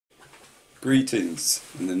Greetings,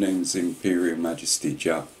 in the name of His Imperial Majesty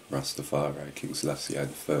Jah, Rastafari, King Selassie I,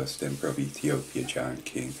 the First Emperor of Ethiopia, Giant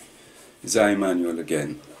King. It's Emmanuel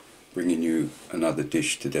again, bringing you another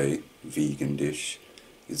dish today, vegan dish.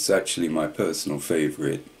 It's actually my personal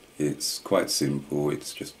favourite. It's quite simple.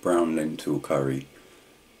 It's just brown lentil curry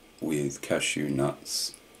with cashew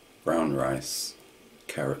nuts, brown rice,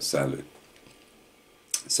 carrot salad.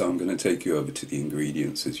 So I'm going to take you over to the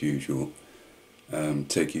ingredients as usual.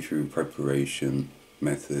 Take you through preparation,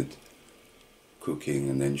 method, cooking,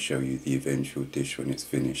 and then show you the eventual dish when it's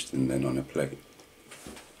finished and then on a plate.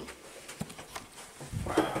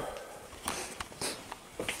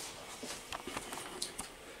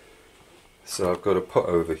 So I've got a pot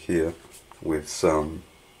over here with some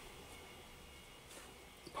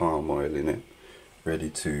palm oil in it, ready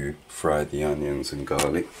to fry the onions and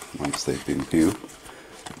garlic once they've been peeled.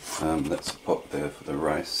 That's a pot there for the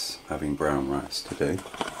rice, having brown rice today.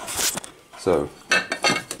 So,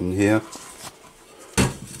 in here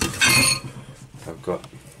I've got a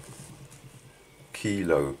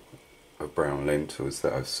kilo of brown lentils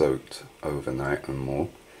that I've soaked overnight and more.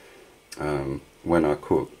 When I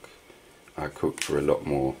cook for a lot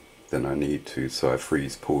more than I need to, so I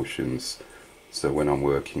freeze portions, so when I'm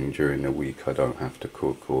working during the week I don't have to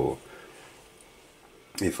cook, or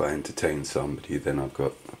if I entertain somebody then I've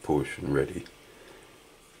got a portion ready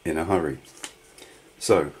in a hurry.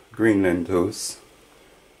 So, green lentils,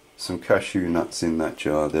 some cashew nuts in that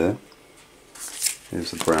jar there,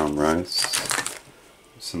 here's the brown rice,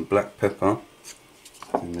 some black pepper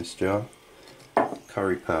in this jar,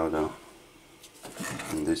 curry powder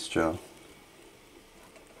in this jar,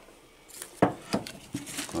 got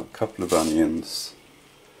a couple of onions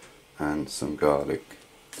and some garlic,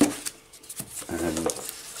 and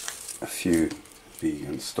a few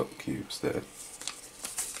vegan stock cubes there.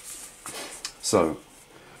 So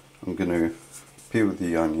I'm going to peel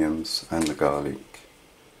the onions and the garlic,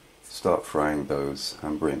 start frying those,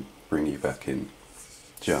 and bring you back in.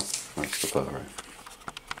 Jah Rastafari.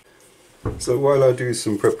 So while I do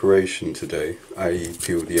some preparation today, i.e.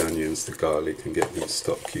 peel the onions, the garlic, and get these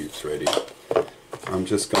stock cubes ready, I'm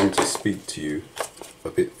just going to speak to you a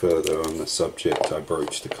bit further on the subject I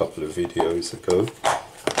broached a couple of videos ago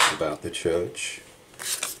about the church,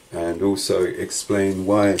 and also explain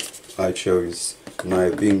why I chose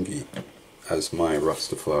Nyabinghi as my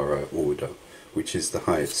Rastafari order, which is the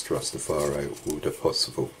highest Rastafari order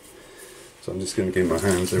possible. So I'm just going to give my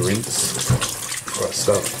hands a rinse before I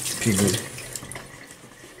start peeling.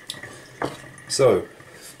 So,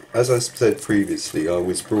 as I said previously, I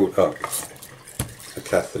was brought up a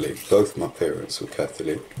Catholic. Both my parents were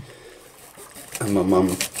Catholic, and my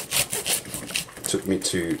mum took me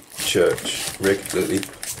to church regularly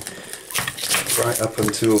right up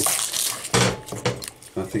until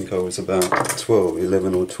I think I was about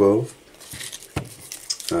 11 or 12.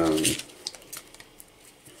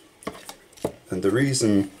 And the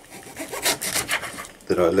reason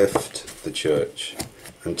that I left the church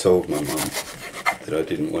and told my mum that I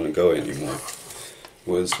didn't want to go anymore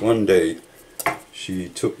was one day she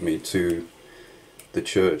took me to the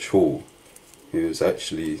church hall. It was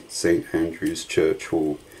actually St Andrew's Church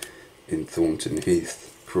Hall in Thornton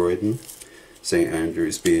Heath, Croydon. St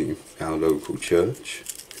Andrew's being our local church.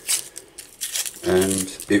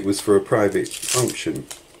 And it was for a private function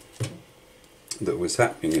that was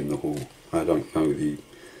happening in the hall. I don't know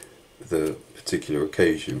the particular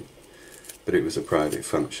occasion, but it was a private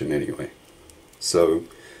function anyway. So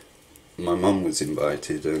my mum was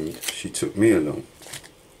invited and she took me along.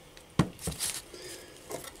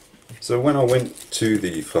 So when I went to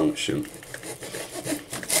the function,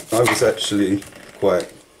 I was actually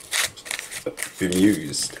quite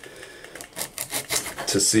bemused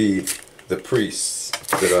to see the priests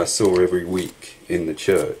that I saw every week in the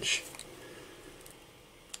church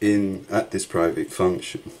at this private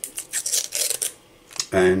function,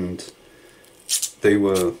 and they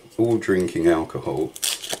were all drinking alcohol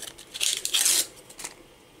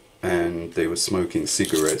and they were smoking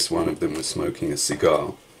cigarettes. One of them was smoking a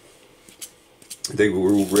cigar. They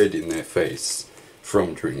were all red in their face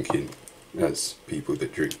from drinking, as people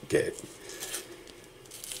that drink get.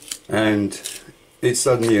 And it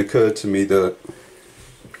suddenly occurred to me that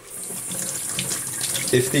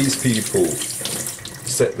if these people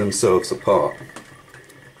set themselves apart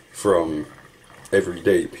from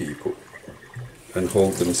everyday people and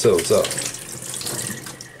hold themselves up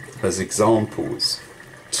as examples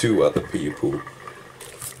to other people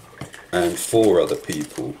and for other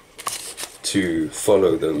people to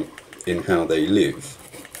follow them in how they live,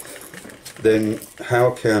 then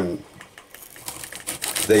how can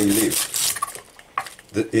they live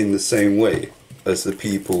in the same way as the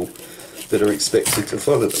people that are expected to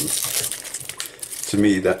follow them. To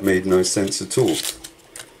me, that made no sense at all.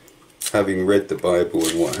 Having read the Bible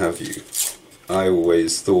and what have you, I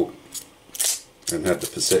always thought and had the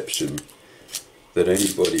perception that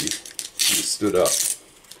anybody who stood up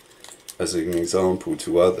as an example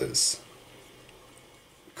to others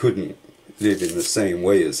couldn't live in the same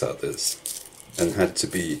way as others and had to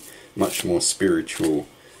be much more spiritual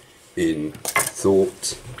in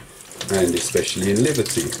thought and especially in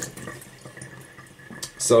liberty.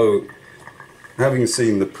 So, having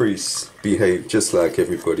seen the priests behave just like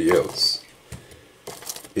everybody else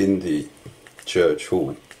in the church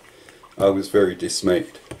hall, I was very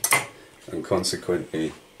dismayed and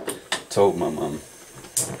consequently told my mum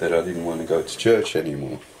that I didn't want to go to church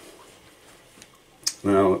anymore.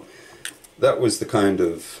 Now, that was the kind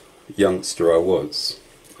of youngster I was.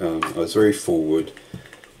 I was very forward,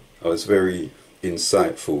 I was very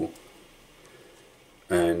insightful,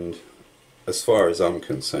 and as far as I'm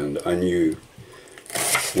concerned, I knew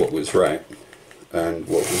what was right and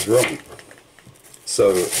what was wrong.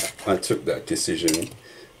 So I took that decision.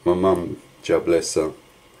 My mum, God bless her,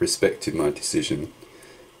 respected my decision,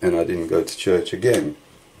 and I didn't go to church again.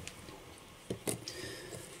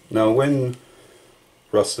 Now when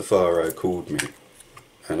Rastafari called me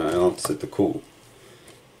and I answered the call,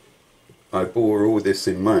 I bore all this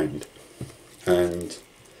in mind, and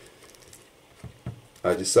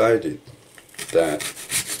I decided that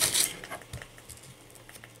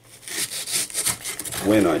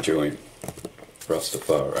when I joined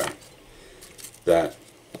Rastafari, that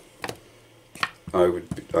I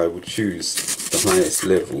would choose the highest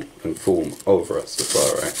level and form of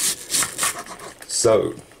Rastafari,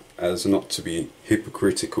 so as not to be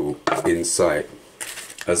hypocritical in sight,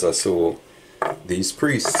 as I saw these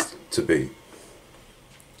priests to be.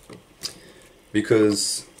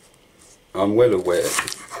 Because I'm well aware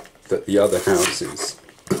that the other houses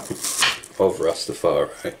of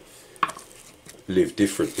Rastafari live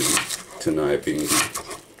differently to Nyabinghi,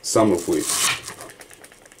 some of which,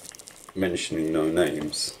 mentioning no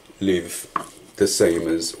names, live the same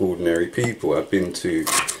as ordinary people. I've been to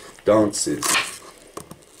dances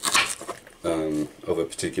of a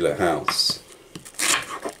particular house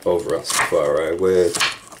of Rastafari where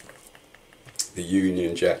the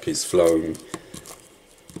Union Jack is flown,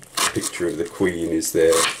 picture of the Queen is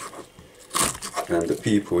there, and the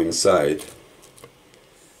people inside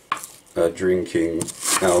are drinking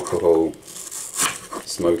alcohol,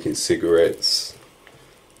 smoking cigarettes,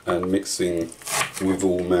 and mixing with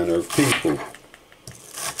all manner of people.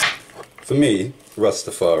 For me,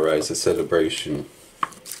 Rastafari is a celebration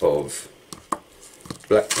of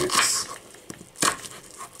blackness.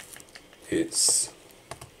 It's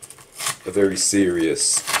a very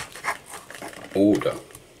serious order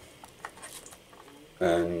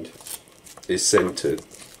and is centered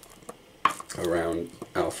around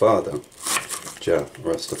our father, Jah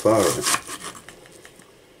Rastafari.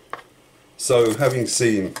 So, having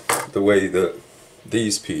seen the way that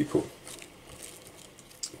these people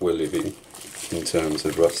were living in terms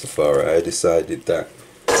of Rastafari, I decided that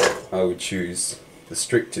I would choose the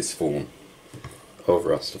strictest form of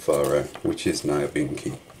Rastafari, which is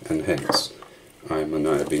Nyabinghi, and hence I am a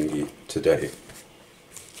Nyabinghi today.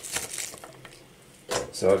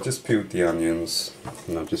 So I've just peeled the onions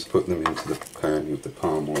and I've just put them into the pan with the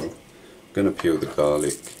palm oil. I'm going to peel the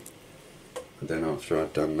garlic, and then after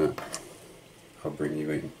I've done that, I'll bring you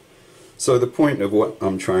in. So the point of what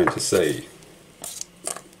I'm trying to say,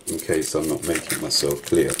 in case I'm not making myself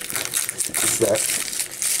clear, is that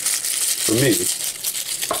for me,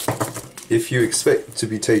 if you expect to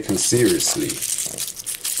be taken seriously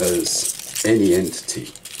as any entity,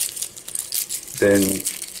 then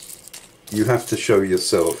you have to show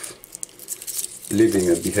yourself living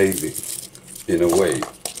and behaving in a way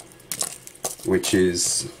which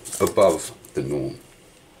is above the norm.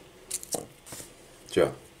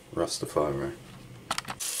 Jah Rastafari.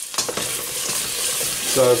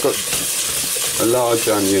 So I've got a large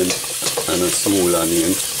onion and a small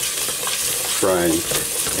onion frying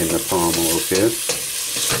in the palm oil here,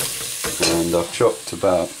 and I've chopped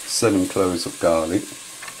about 7 cloves of garlic,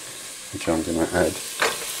 which I'm going to add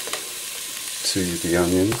to the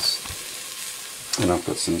onions, and I've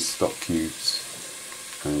got some stock cubes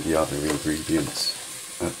and the other ingredients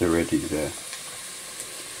at the ready there.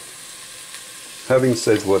 Having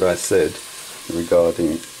said what I said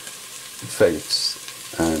regarding faiths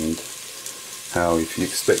and how if you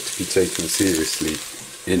expect to be taken seriously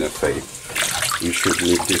in a faith, you should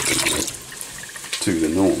live differently to the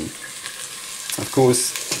norm. Of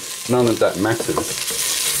course, none of that matters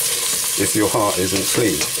if your heart isn't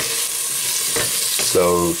clean.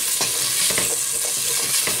 So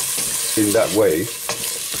in that way,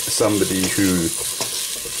 somebody who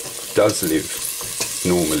does live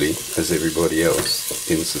normally as everybody else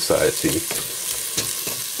in society,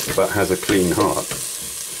 but has a clean heart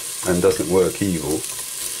and doesn't work evil,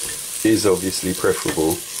 is obviously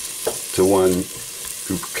preferable to one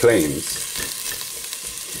who claims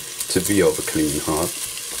to be of a clean heart,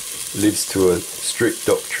 lives to a strict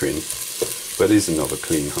doctrine, but isn't of a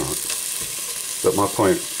clean heart. But my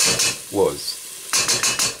point was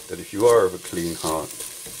that if you are of a clean heart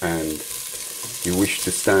and you wish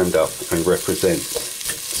to stand up and represent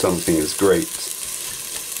something as great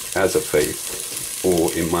as a faith,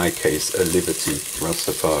 or in my case a liberty,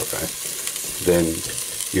 Rastafari, then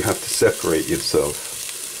you have to separate yourself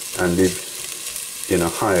and live in a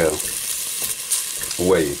higher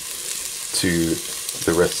way to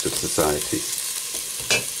the rest of society.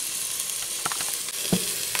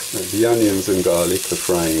 Now, the onions and garlic are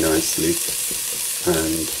frying nicely,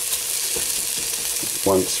 and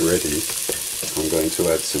once ready I'm going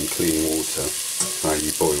to add some clean water,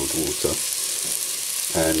 i.e. boiled water,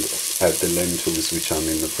 and add the lentils which I'm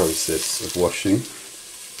in the process of washing,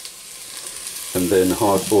 and then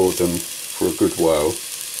hard boil them for a good while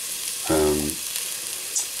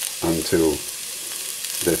until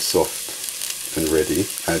they're soft and ready,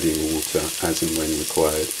 adding water as and when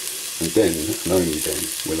required, and then, and only then,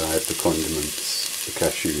 will I add the condiments, the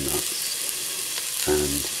cashew nuts,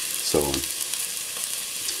 and so on.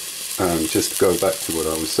 Just to go back to what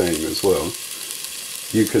I was saying as well,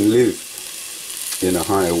 you can live in a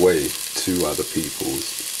higher way to other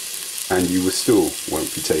people's, and you will still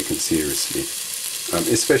won't be taken seriously.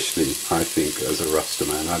 Especially, I think, as a Rasta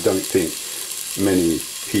man. I don't think many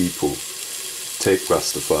people take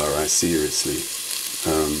Rastafari seriously,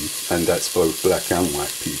 and that's both black and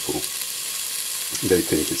white people. They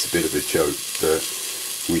think it's a bit of a joke that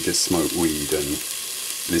we just smoke weed and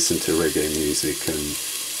listen to reggae music and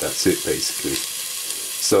that's it, basically.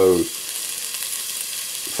 So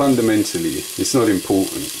fundamentally, it's not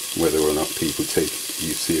important whether or not people take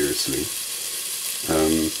you seriously.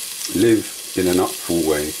 Live in an upful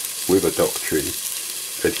way with a doctrine,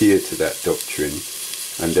 adhere to that doctrine,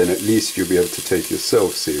 and then at least you'll be able to take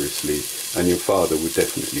yourself seriously, and your father would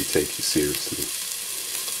definitely take you seriously.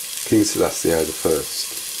 King Selassie I,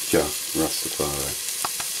 Jah Rastafari.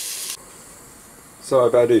 So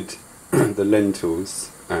I've added the lentils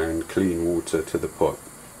and clean water to the pot,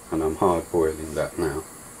 and I'm hard boiling that now.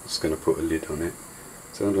 Just going to put a lid on it.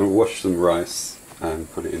 So I'm going to wash some rice and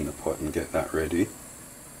put it in the pot and get that ready.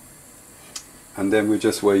 And then we're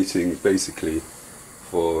just waiting basically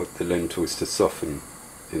for the lentils to soften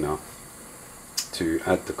enough to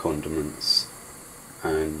add the condiments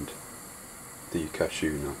and the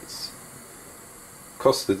cashew nuts.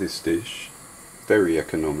 Cost of this dish, very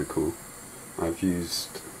economical. I've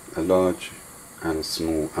used a large and a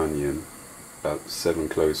small onion, about 7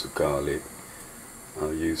 cloves of garlic.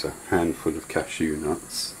 I'll use a handful of cashew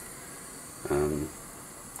nuts, a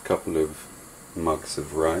couple of mugs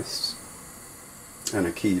of rice, and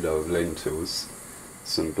a kilo of lentils,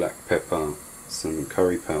 some black pepper, some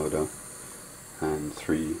curry powder, and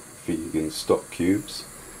 3 vegan stock cubes.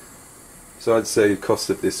 So I'd say the cost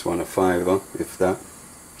of this one £5, if that,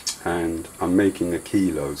 and I'm making a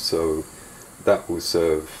kilo, so that will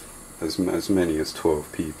serve as many as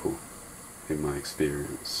 12 people in my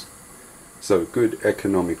experience. So good,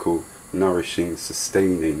 economical, nourishing,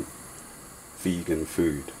 sustaining vegan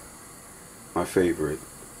food. My favourite,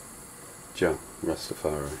 Jah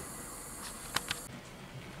Rastafari.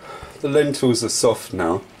 The lentils are soft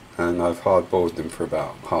now, and I've hard boiled them for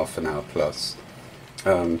about half an hour plus.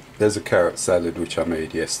 There's a carrot salad which I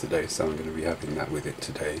made yesterday, so I'm going to be having that with it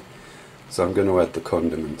today. So I'm going to add the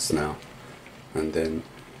condiments now, and then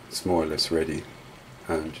it's more or less ready,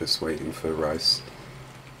 and just waiting for rice.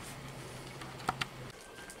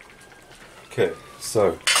 Okay,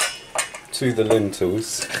 so to the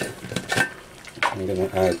lentils, I'm going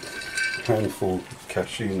to add a handful of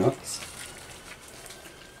cashew nuts,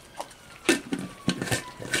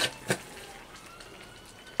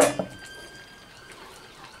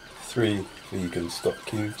 three vegan stock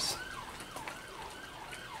cubes,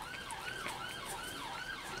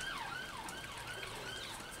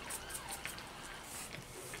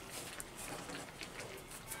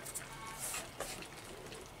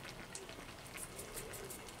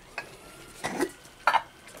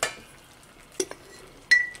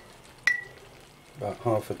 about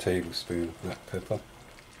half a tablespoon of black pepper,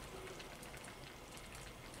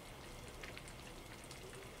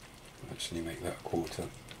 actually make that a quarter,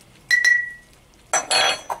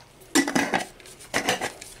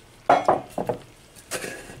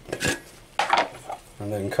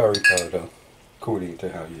 And then curry powder, according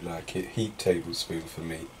to how you like it, heat tablespoon for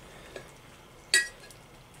me,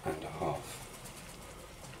 and a half.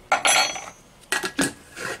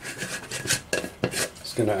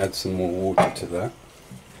 Just going to add some more water to that.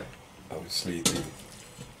 Obviously the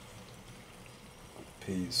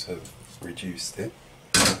peas have reduced it,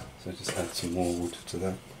 so just add some more water to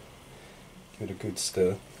that. Give it a good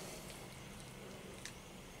stir.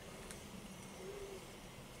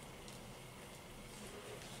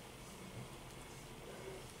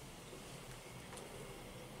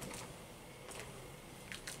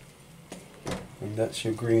 And that's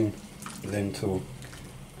your green lentil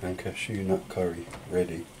and cashew nut curry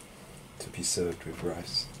ready to be served with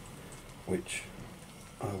rice, which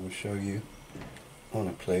I will show you on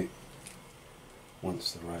a plate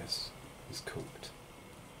once the rice is cooked.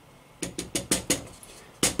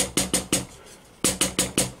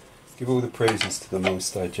 Give all the praises to the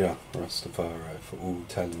Most High Jah, Rastafari, for all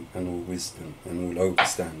talent and all wisdom and all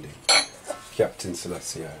overstanding. Captain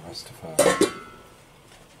Selassie, Rastafari.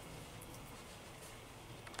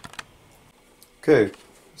 Okay,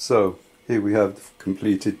 so here we have the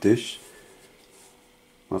completed dish.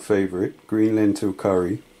 My favourite, green lentil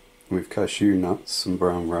curry with cashew nuts and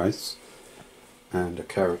brown rice and a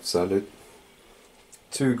carrot salad.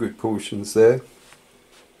 2 good portions there,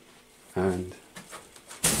 and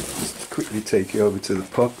just quickly take it over to the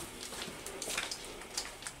pot.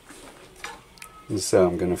 And so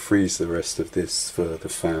I'm going to freeze the rest of this for the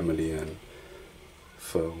family and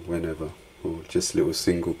for whenever, or just little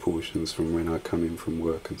single portions from when I come in from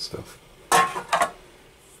work and stuff.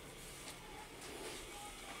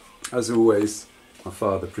 As always, my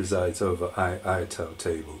father presides over Ayatel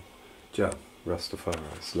table. Jah,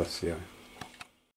 Rastafari, Selassie.